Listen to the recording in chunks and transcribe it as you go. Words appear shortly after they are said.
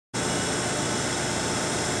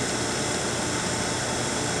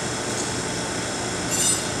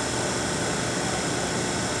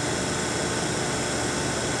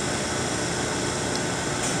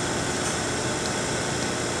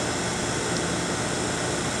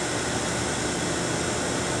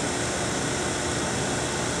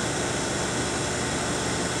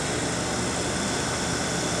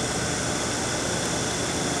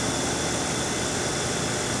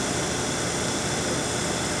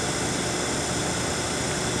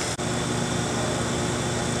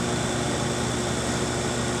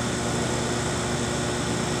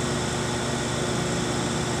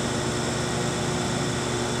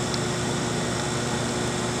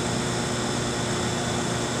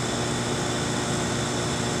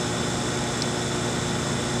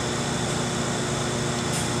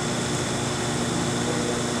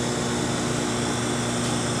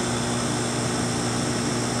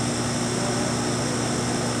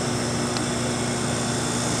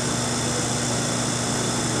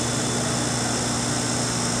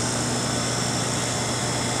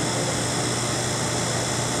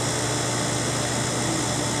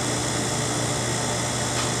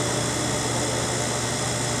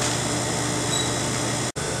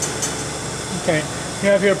Okay, we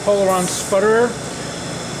have here Polaron Sputter.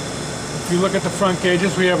 If you look at the front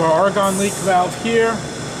gauges, we have our argon leak valve here,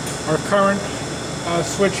 our current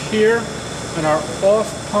switch here, and our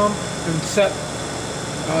off pump and set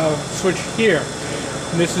switch here.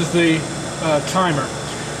 And this is the timer.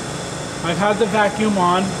 I've had the vacuum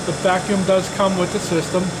on. The vacuum does come with the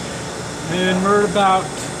system, and we're at about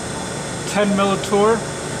 10 millitorr,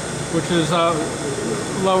 which is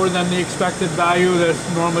lower than the expected value that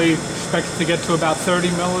normally expects to get to about 30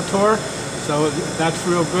 millitorr, so that's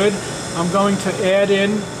real good. I'm going to add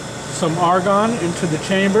in some argon into the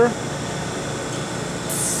chamber,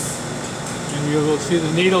 and you will see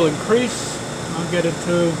the needle increase. I'll get it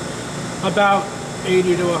to about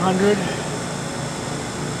 80 to 100.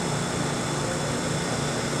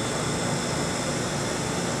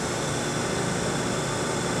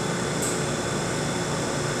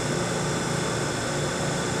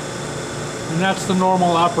 And that's the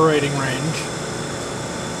normal operating range.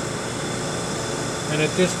 And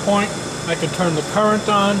at this point, I can turn the current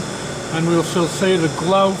on, and we'll still see the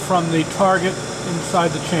glow from the target inside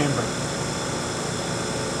the chamber.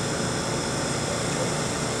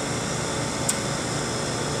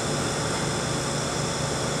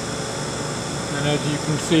 And as you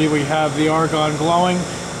can see, we have the argon glowing,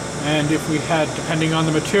 and if we had, depending on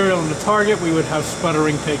the material and the target, we would have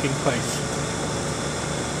sputtering taking place.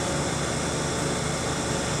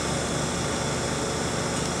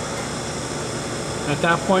 At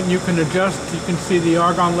that point, you can adjust. You can see the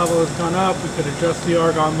argon level has gone up. We could adjust the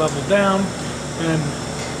argon level down, and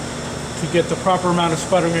to get the proper amount of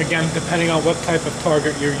sputtering again, depending on what type of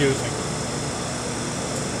target you're using.